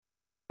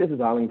This is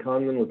Alan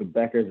Conlon with the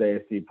Becker's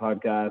ASC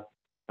podcast,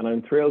 and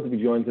I'm thrilled to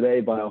be joined today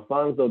by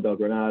Alfonso Del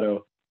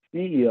Granado,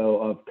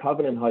 CEO of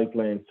Covenant High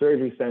Plains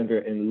Surgery Center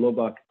in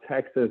Lubbock,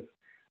 Texas.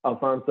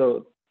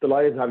 Alfonso,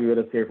 delighted to have you with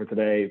us here for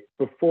today.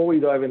 Before we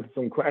dive into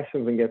some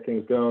questions and get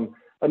things going,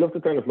 I'd love to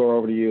turn the floor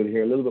over to you to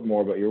hear a little bit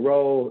more about your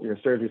role, your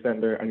surgery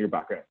center, and your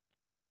background.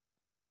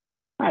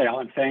 Hi,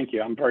 Alan. Thank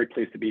you. I'm very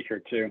pleased to be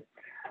here too.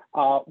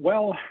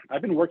 Well,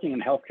 I've been working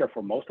in healthcare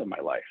for most of my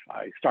life.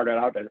 I started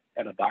out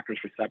at a doctor's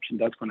reception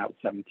desk when I was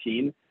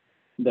 17.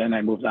 Then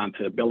I moved on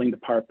to the billing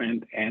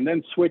department and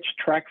then switched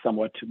track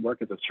somewhat to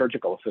work as a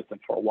surgical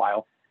assistant for a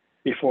while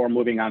before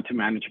moving on to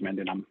management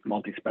in a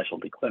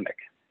multi-specialty clinic.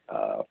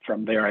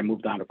 From there, I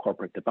moved on to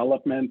corporate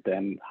development,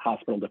 then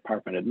hospital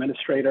department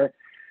administrator,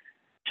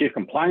 chief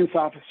compliance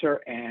officer,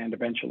 and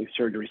eventually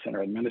surgery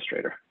center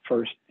administrator,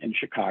 first in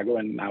Chicago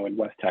and now in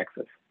West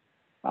Texas.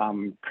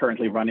 I'm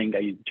currently running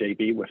a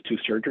JV with 2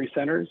 surgery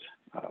centers,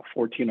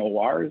 14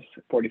 ORs,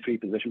 43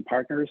 physician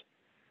partners,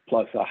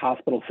 plus a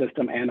hospital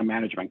system and a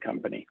management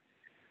company.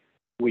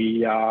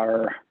 We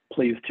are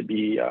pleased to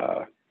be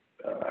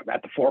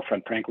at the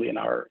forefront, frankly, in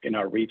our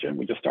region.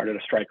 We just started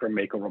a Stryker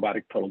Mako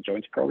robotic total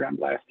joints program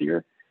last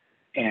year,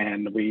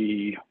 and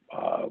we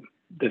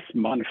this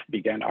month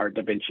began our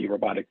Da Vinci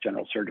robotic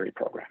general surgery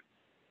program.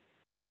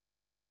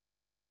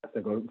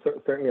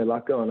 Certainly a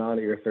lot going on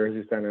at your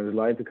surgery center. I'd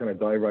like to kind of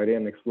dive right in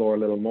and explore a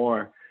little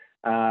more.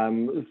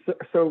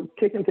 So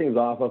kicking things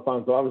off,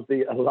 Alfonso,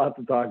 obviously a lot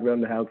to talk about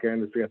in the healthcare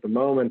industry at the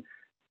moment.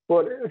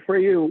 But for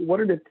you, what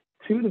are the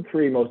 2 to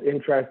 3 most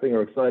interesting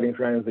or exciting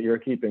trends that you're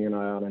keeping an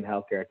eye on in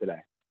healthcare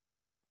today?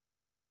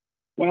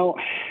 Well,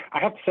 I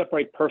have to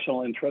separate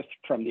personal interest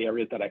from the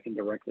areas that I can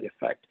directly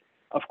affect.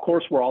 Of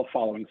course, we're all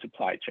following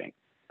supply chain,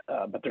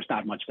 but there's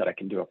not much that I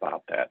can do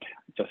about that,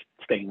 just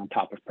staying on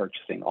top of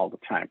purchasing all the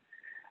time.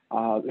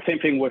 The same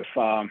thing with,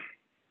 I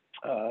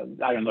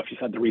don't know if you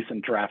saw the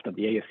recent draft of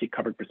the ASC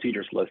covered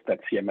procedures list that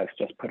CMS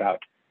just put out.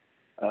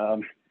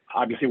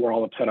 Obviously, we're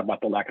all upset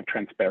about the lack of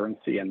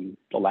transparency and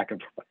the lack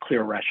of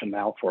clear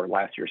rationale for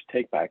last year's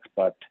takebacks,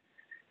 but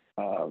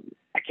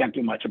I can't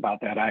do much about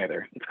that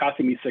either. It's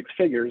costing me 6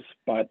 figures,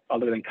 but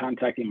other than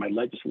contacting my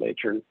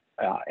legislatures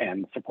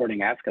and supporting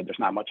ASCA, there's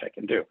not much I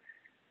can do.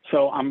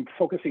 So I'm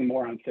focusing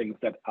more on things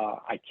that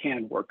I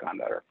can work on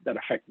that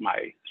affect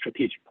my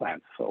strategic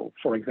plans. So,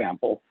 for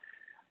example,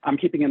 I'm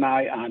keeping an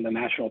eye on the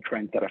national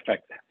trends that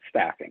affect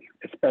staffing,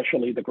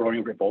 especially the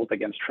growing revolt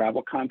against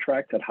travel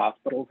contracts at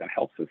hospitals and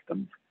health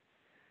systems.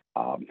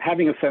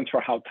 Having a sense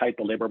for how tight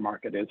the labor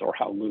market is or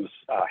how loose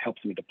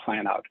helps me to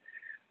plan out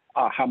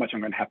how much I'm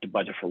going to have to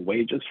budget for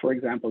wages, for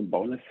example,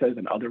 bonuses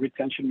and other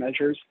retention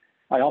measures.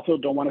 I also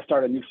don't want to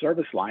start a new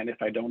service line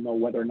if I don't know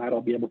whether or not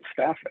I'll be able to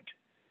staff it.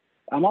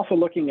 I'm also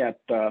looking at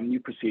new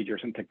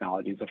procedures and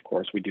technologies. Of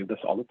course, we do this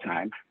all the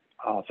time.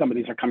 Some of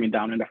these are coming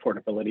down in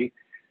affordability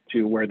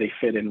to where they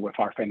fit in with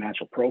our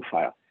financial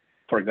profile.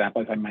 For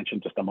example, as I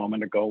mentioned just a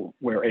moment ago,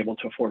 we're able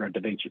to afford our Da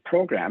Vinci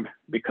program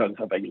because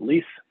of a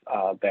lease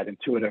that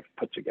Intuitive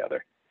put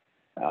together.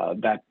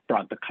 That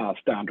brought the cost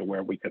down to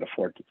where we could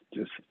afford to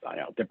just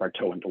dip our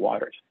toe into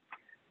waters.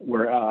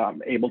 We're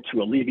able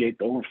to alleviate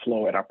the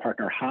overflow at our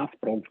partner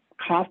hospitals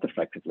cost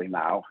effectively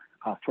now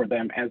for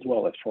them as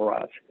well as for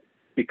us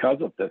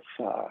because of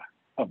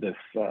this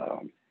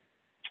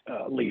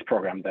lease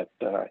program that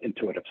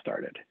Intuitive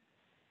started.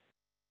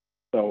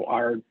 So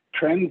our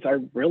trends are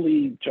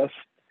really just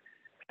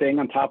staying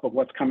on top of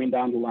what's coming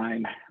down the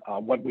line,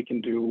 what we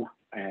can do,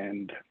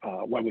 and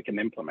what we can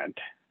implement.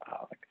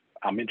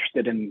 I'm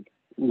interested in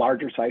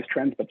larger size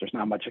trends, but there's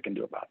not much I can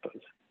do about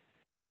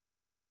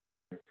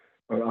those.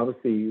 Well,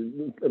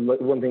 obviously,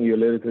 one thing you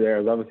alluded to there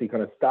is obviously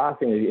kind of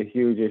staffing a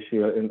huge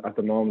issue at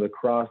the moment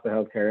across the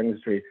healthcare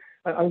industry.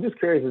 I'm just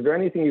curious, is there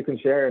anything you can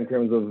share in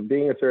terms of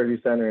being a surgery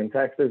center in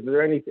Texas? Is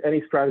there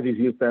any strategies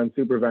you've found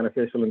super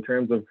beneficial in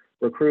terms of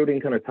recruiting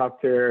kind of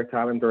top tier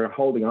talent or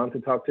holding on to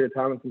top tier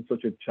talent in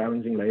such a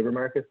challenging labor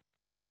market?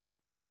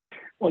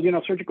 Well,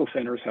 surgical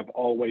centers have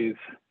always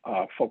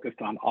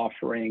focused on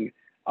offering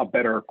a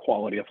better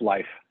quality of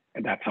life,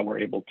 and that's how we're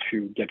able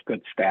to get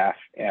good staff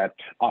at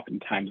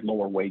oftentimes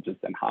lower wages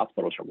than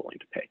hospitals are willing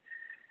to pay.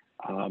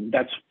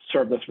 That's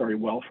served us very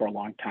well for a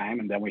long time.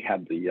 And then we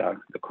had the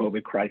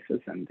COVID crisis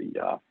and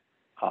the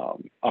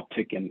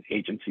uptick in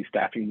agency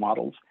staffing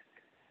models.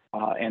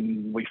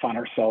 And we found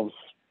ourselves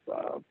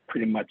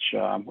pretty much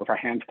with our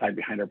hands tied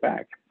behind our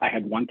back. I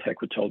had one tech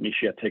who told me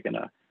she had taken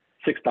a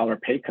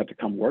 $6 pay cut to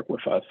come work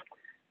with us,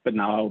 but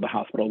now the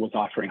hospital was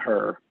offering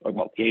her,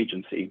 well, the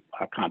agency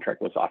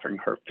contract was offering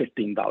her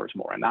 $15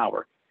 more an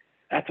hour.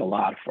 That's a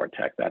lot for a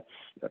tech. That's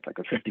like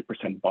a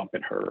 50% bump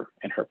in her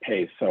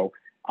pay. So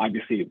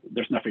obviously,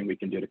 there's nothing we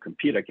can do to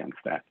compete against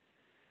that.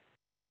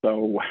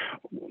 So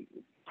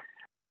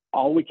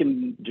all we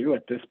can do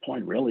at this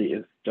point really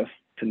is just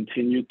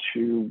continue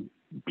to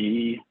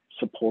be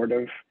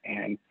supportive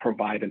and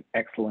provide an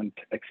excellent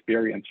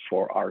experience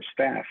for our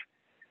staff.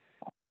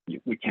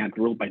 We can't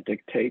rule by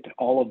dictate.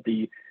 All of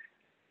the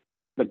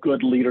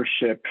good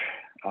leadership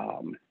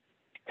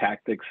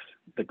tactics,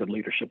 the good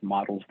leadership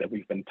models that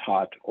we've been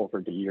taught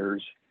over the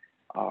years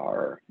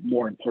are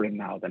more important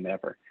now than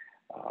ever.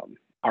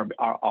 Our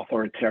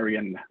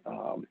authoritarian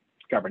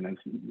governance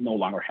no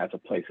longer has a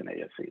place in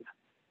ASCs.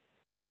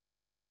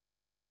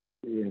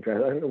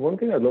 Interesting. One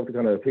thing I'd love to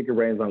kind of pick your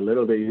brains on a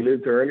little bit, you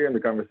alluded to earlier in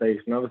the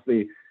conversation,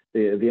 obviously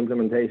the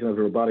implementation of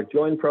the robotic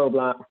joint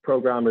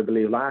program, I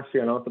believe, last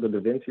year, and also the Da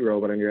Vinci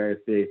robot in your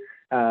ASC.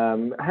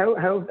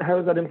 How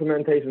has that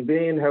implementation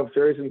been? How have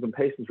surgeons and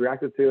patients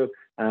reacted to it?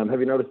 Have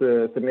you noticed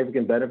a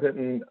significant benefit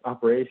in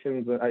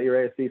operations at your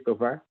ASC so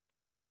far?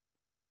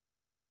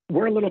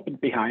 We're a little bit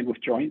behind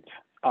with joints.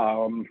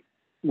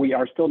 We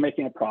are still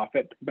making a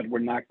profit, but we're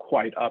not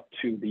quite up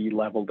to the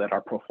level that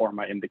our pro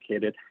forma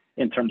indicated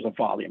in terms of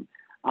volume.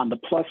 On the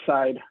plus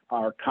side,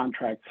 our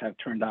contracts have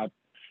turned out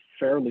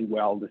fairly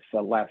well. This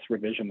last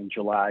revision in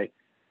July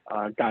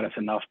got us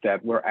enough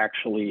that we're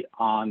actually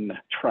on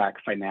track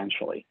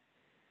financially.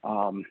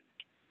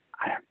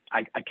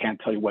 I can't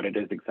tell you what it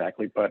is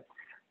exactly, but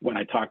when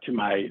I talk to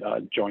my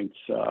joints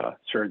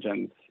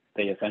surgeons,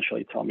 they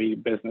essentially tell me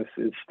business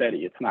is steady.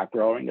 It's not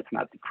growing, it's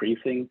not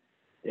decreasing,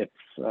 it's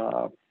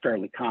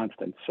fairly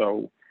constant.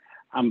 So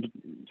I'm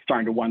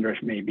starting to wonder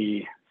if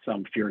maybe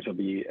some fears of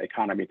the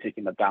economy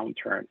taking a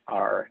downturn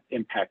are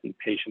impacting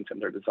patients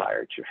and their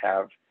desire to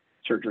have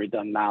surgery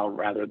done now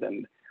rather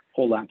than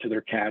hold on to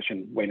their cash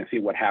and wait and see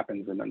what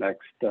happens in the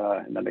next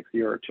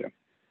year or two.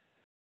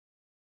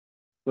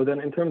 Well, then,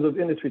 in terms of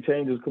industry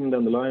changes coming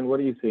down the line, what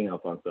are you seeing,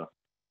 Alfonso?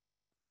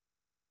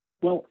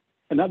 Well,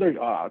 another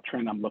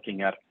trend I'm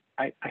looking at,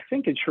 I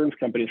think insurance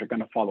companies are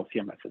going to follow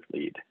CMS's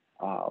lead.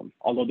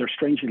 Although they're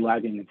strangely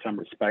lagging in some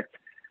respects,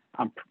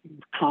 I'm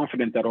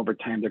confident that over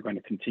time they're going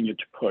to continue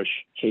to push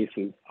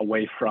cases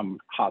away from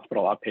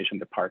hospital outpatient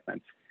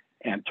departments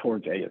and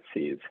towards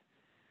ASCs.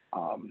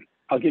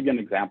 I'll give you an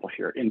example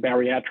here. In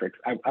bariatrics,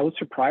 I was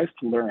surprised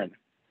to learn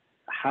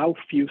how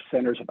few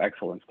centers of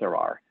excellence there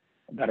are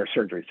that are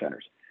surgery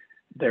centers.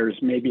 There's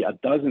maybe a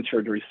dozen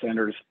surgery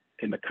centers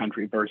in the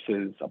country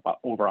versus about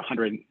over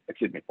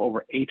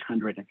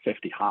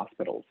 850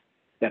 hospitals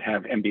that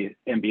have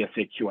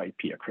MBSA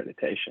QIP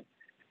accreditation.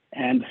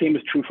 And the same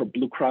is true for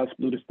Blue Cross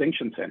Blue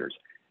Distinction centers.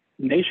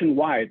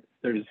 Nationwide,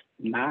 there's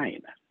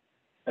 9.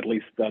 At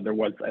least there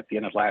was at the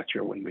end of last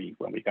year when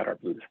we got our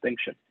Blue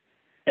Distinction.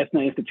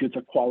 Aetna Institutes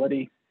of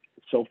Quality,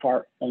 so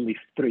far only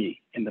 3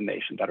 in the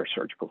nation that are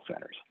surgical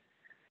centers.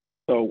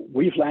 So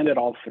we've landed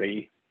all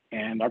 3,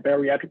 and our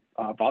bariatric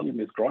volume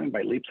is growing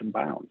by leaps and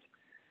bounds.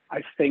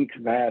 I think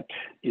that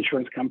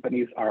insurance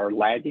companies are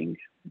lagging,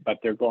 but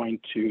they're going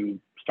to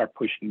start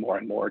pushing more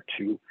and more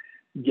to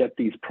get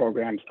these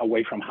programs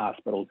away from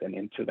hospitals and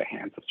into the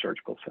hands of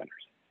surgical centers.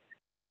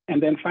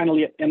 And then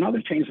finally,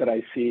 another change that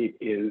I see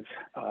is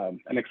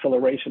an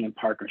acceleration in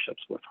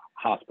partnerships with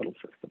hospital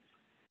systems.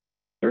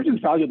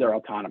 Surgeons value their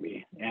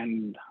autonomy,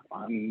 and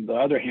on the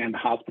other hand,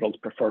 hospitals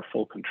prefer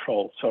full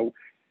control. So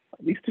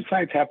these two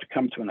sides have to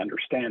come to an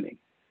understanding.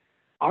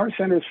 Our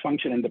centers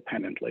function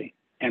independently,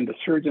 and the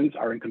surgeons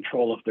are in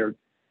control of their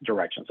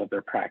directions, of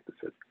their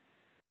practices.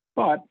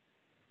 But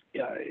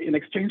in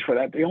exchange for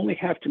that, they only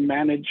have to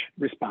manage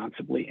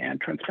responsibly and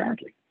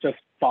transparently. Just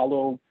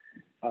follow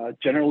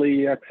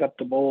generally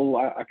acceptable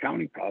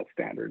accounting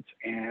standards,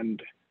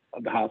 and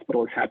the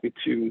hospital is happy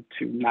to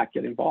not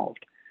get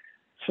involved.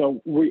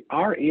 So we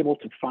are able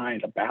to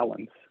find a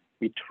balance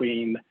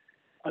between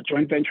a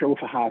joint venture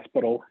with a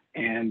hospital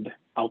and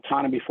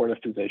autonomy for the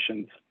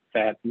physicians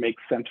that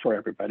makes sense for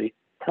everybody,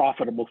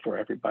 profitable for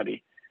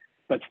everybody,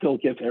 but still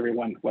gives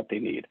everyone what they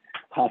need.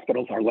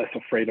 Hospitals are less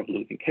afraid of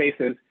losing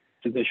cases.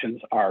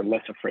 Physicians are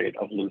less afraid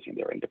of losing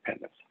their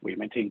independence. We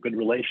maintain good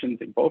relations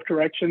in both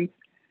directions,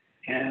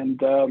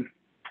 and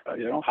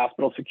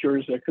hospital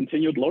secures their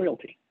continued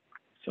loyalty.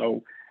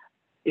 So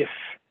if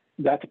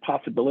that's a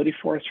possibility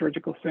for a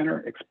surgical center,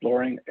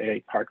 exploring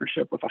a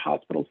partnership with a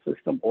hospital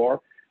system or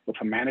with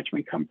a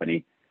management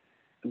company,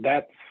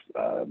 that's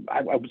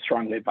I would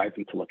strongly advise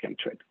them to look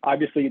into it.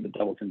 Obviously, the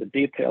devil's in the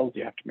details.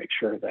 You have to make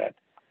sure that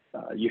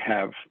you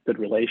have good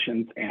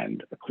relations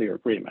and a clear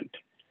agreement.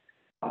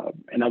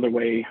 Another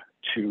way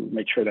to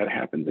make sure that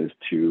happens is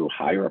to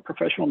hire a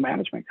professional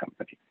management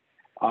company,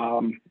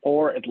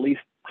 or at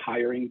least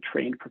hiring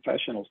trained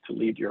professionals to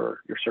lead your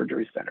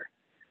surgery center.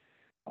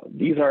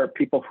 These are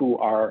people who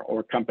are,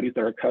 or companies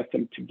that are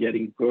accustomed to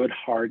getting good,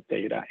 hard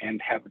data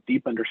and have a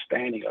deep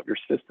understanding of your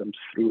systems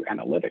through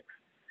analytics.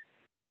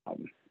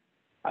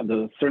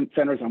 The certain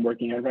centers I'm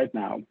working at right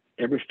now,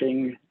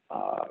 everything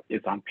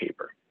is on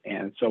paper.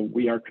 And so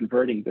we are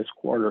converting this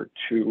quarter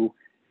to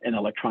an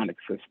electronic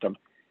system.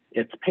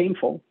 It's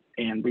painful,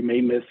 and we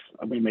may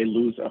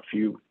lose a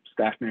few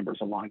staff members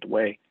along the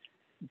way,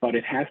 but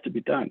it has to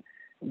be done.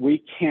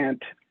 We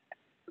can't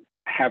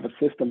have a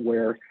system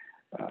where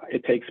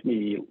it takes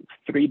me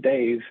 3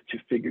 days to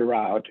figure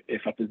out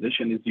if a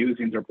physician is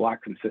using their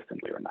block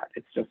consistently or not.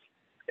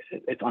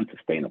 It's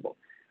unsustainable.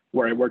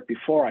 Where I worked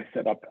before, I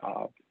set up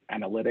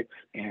analytics,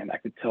 and I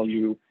could tell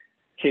you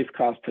case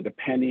cost to the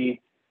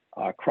penny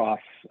across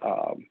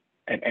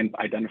and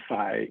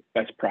identify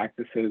best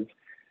practices,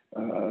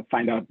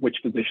 find out which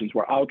physicians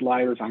were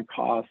outliers on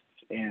costs,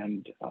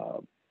 and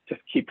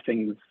just keep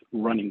things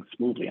running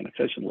smoothly and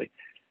efficiently.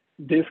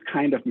 This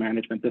kind of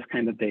management, this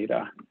kind of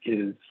data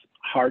is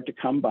hard to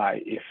come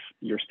by if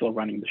you're still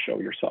running the show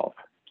yourself.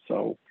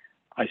 So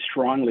I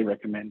strongly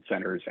recommend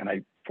centers, and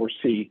I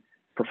foresee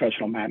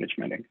professional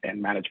management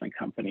and management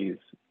companies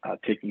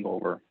taking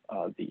over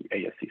the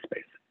ASC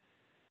space.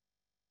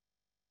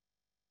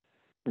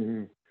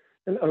 Mm-hmm.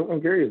 And I'm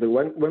curious,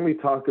 when we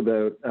talk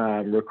about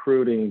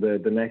recruiting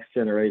the next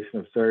generation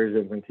of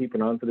surgeons and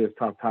keeping on to this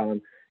top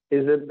talent,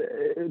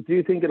 do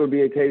you think it'll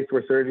be a case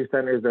where surgery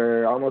centers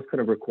are almost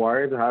kind of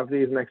required to have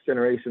these next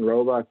generation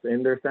robots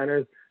in their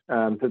centers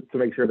to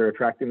make sure they're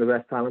attracting the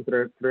best talent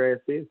to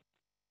their ASCs?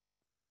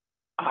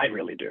 I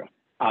really do.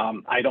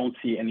 I don't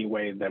see any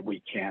way that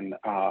we can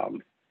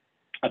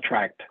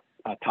attract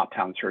top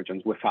talent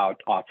surgeons without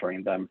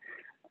offering them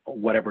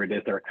whatever it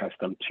is they're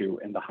accustomed to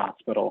in the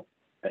hospital,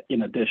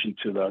 in addition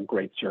to the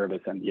great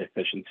service and the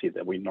efficiency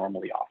that we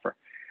normally offer.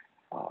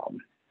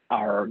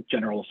 Our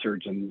general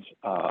surgeons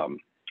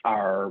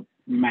are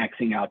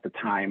maxing out the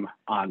time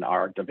on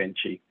our Da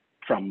Vinci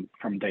from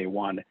day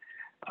one.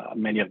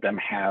 Many of them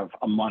have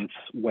a month's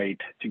wait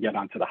to get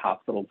onto the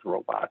hospital's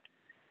robot.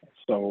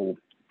 So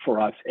for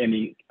us,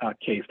 any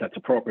case that's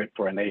appropriate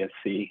for an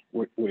ASC,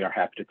 we are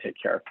happy to take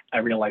care of. I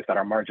realize that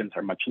our margins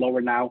are much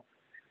lower now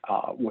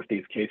with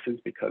these cases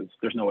because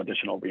there's no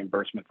additional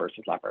reimbursement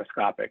versus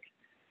laparoscopic.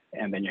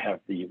 And then you have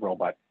the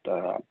robot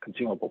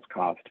consumables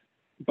cost.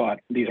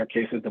 But these are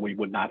cases that we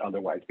would not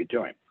otherwise be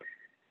doing.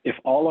 If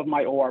all of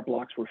my OR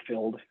blocks were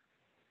filled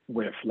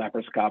with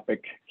laparoscopic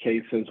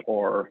cases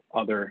or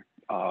other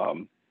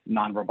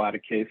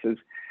non-robotic cases,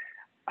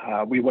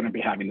 we wouldn't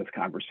be having this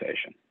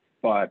conversation.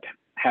 But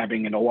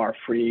having an OR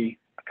free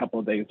a couple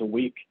of days a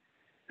week,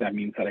 that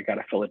means that I got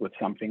to fill it with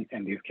something,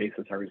 and these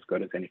cases are as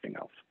good as anything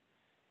else.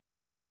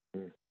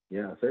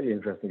 Yeah, certainly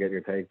interesting to get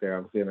your take there.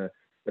 Obviously in a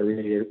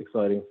really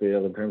exciting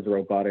field in terms of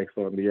robotics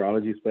or the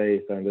urology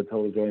space and the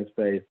total joint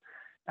space.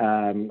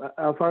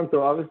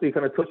 Alfonso, obviously you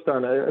kind of touched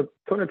on a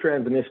ton of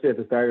trends initially at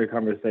the start of your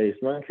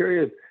conversation. I'm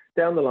curious,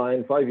 down the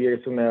line, 5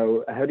 years from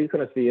now, how do you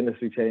kind of see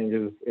industry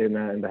changes in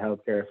the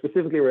healthcare,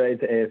 specifically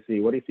related to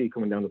ASC? What do you see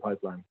coming down the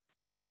pipeline?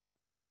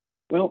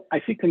 Well,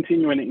 I see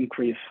continuing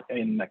increase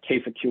in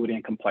case acuity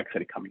and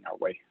complexity coming our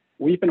way.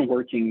 We've been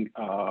working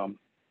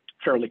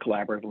fairly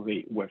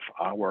collaboratively with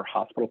our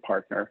hospital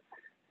partner.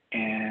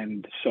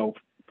 And so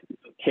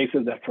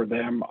cases that for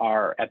them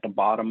are at the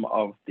bottom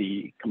of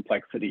the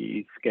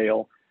complexity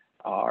scale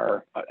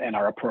are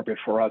appropriate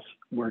for us,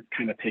 we're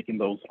kind of taking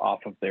those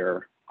off of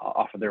their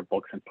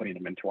books and putting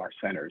them into our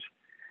centers.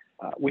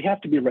 We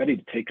have to be ready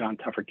to take on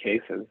tougher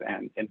cases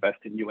and invest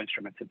in new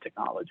instruments and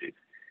technologies.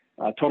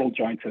 Total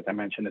joints, as I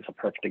mentioned, is a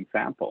perfect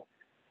example.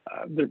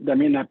 There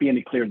may not be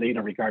any clear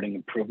data regarding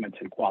improvements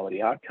in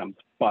quality outcomes,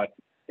 but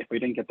if we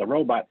didn't get the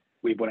robot,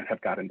 we wouldn't have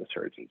gotten the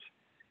surgeons.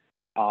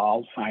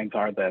 All signs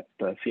are that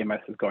the CMS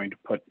is going to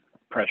put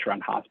pressure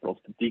on hospitals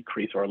to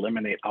decrease or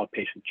eliminate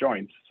outpatient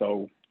joints.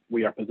 So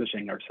we are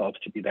positioning ourselves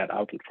to be that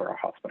outlet for our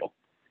hospital.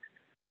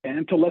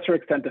 And to a lesser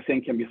extent, the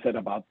same can be said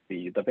about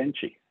the Da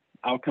Vinci.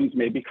 Outcomes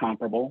may be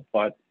comparable,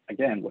 but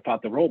again,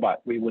 without the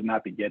robot, we would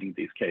not be getting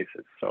these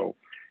cases. So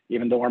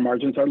even though our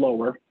margins are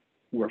lower,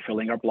 we're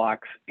filling our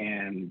blocks,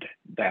 and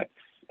that's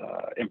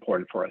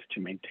important for us to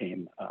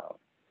maintain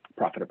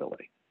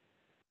profitability.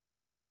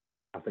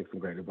 I think some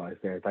great advice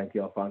there. Thank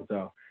you,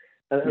 Alfonso.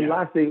 And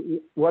lastly,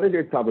 what is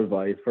your top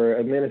advice for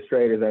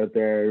administrators out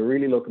there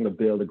really looking to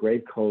build a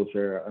great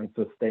culture and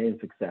sustain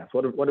success?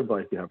 What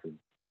advice do you have for them?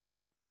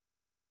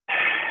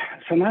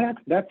 So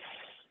that's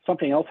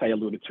something else I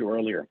alluded to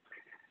earlier.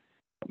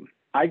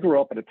 I grew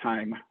up at a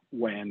time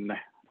when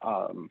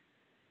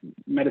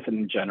medicine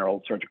in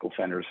general, surgical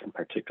centers in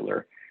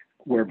particular,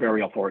 were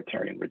very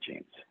authoritarian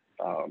regimes.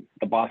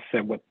 The boss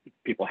said what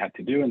people had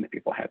to do, and the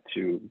people had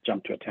to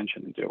jump to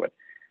attention and do it.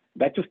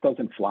 That just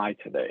doesn't fly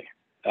today.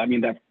 I mean,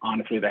 that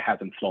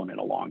hasn't flown in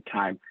a long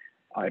time.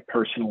 I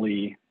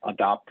personally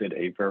adopted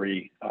a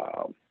very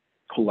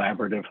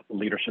collaborative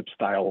leadership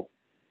style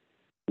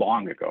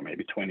long ago,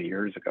 maybe 20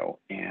 years ago,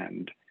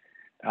 and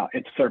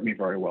it served me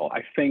very well.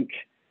 I think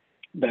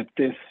that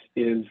this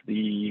is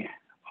the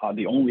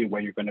only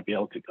way you're going to be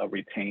able to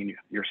retain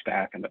your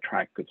staff and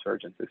attract good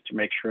surgeons is to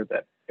make sure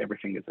that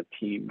everything is a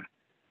team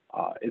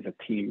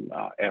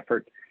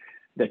effort,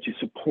 that you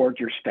support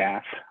your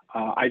staff.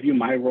 I view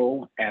my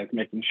role as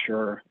making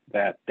sure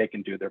that they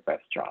can do their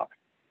best job.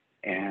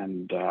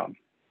 And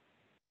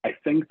I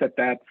think that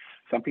that's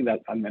something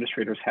that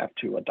administrators have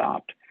to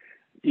adopt.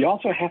 You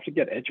also have to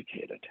get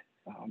educated.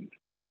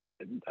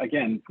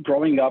 Again,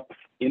 growing up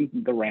in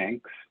the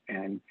ranks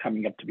and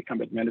coming up to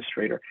become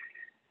administrator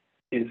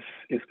is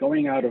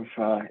going out of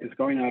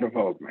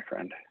vogue, my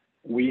friend.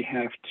 We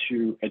have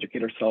to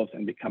educate ourselves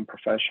and become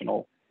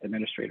professional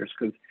administrators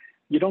because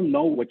you don't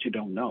know what you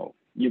don't know.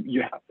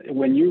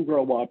 When you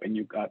grow up and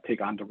you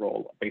take on the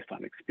role based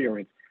on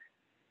experience,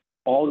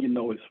 all you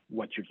know is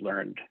what you've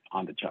learned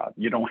on the job.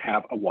 You don't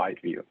have a wide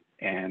view,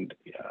 and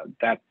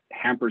that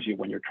hampers you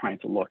when you're trying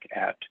to look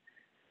at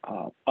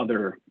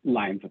other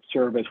lines of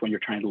service when you're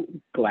trying to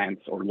glance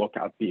or look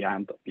out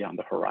beyond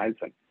the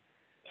horizon.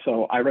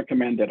 So I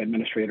recommend that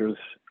administrators,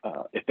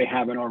 if they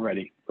haven't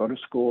already, go to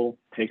school,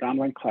 take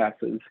online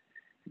classes,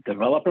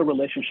 develop a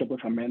relationship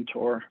with a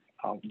mentor,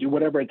 do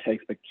whatever it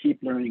takes, but keep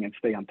learning and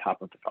stay on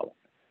top of development.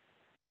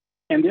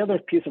 And the other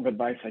piece of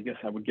advice I guess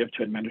I would give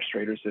to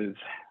administrators is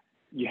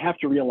you have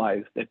to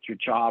realize that your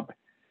job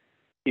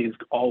is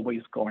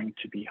always going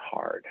to be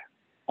hard,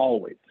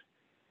 always.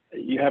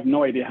 You have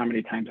no idea how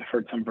many times I've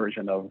heard some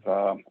version of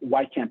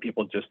why can't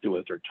people just do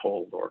as they're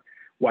told, or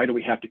why do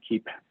we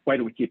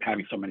keep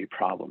having so many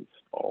problems,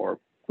 or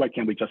why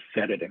can't we just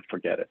set it and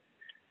forget it?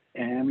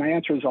 And my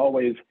answer is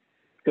always,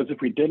 because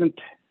if we didn't,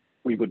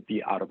 we would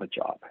be out of a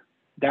job.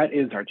 That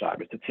is our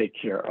job, is to take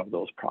care of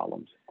those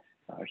problems.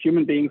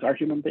 Human beings are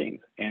human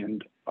beings,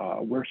 and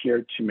we're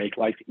here to make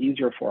life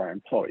easier for our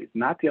employees,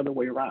 not the other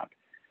way around.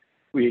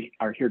 We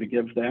are here to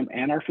give them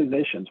and our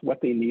physicians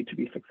what they need to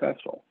be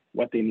successful,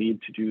 what they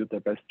need to do their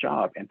best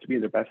job and to be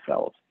their best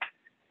selves.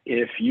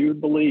 If you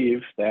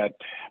believe that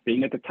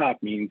being at the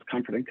top means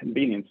comfort and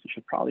convenience, you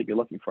should probably be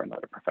looking for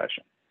another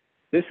profession.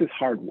 This is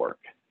hard work,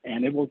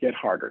 and it will get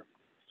harder.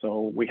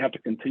 So we have to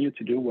continue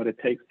to do what it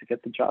takes to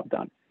get the job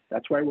done.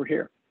 That's why we're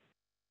here.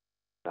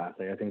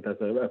 Fantastic. I think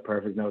that's a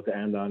perfect note to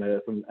end on.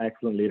 Some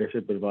excellent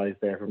leadership advice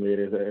there from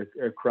leaders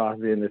across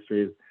the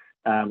industries.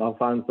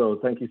 Alfonso,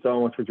 thank you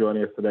so much for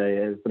joining us today.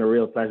 It's been a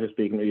real pleasure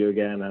speaking to you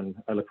again, and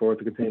I look forward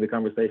to continuing the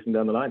conversation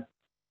down the line.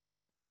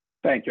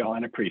 Thank you,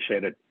 Alan. I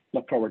appreciate it.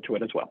 Look forward to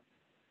it as well.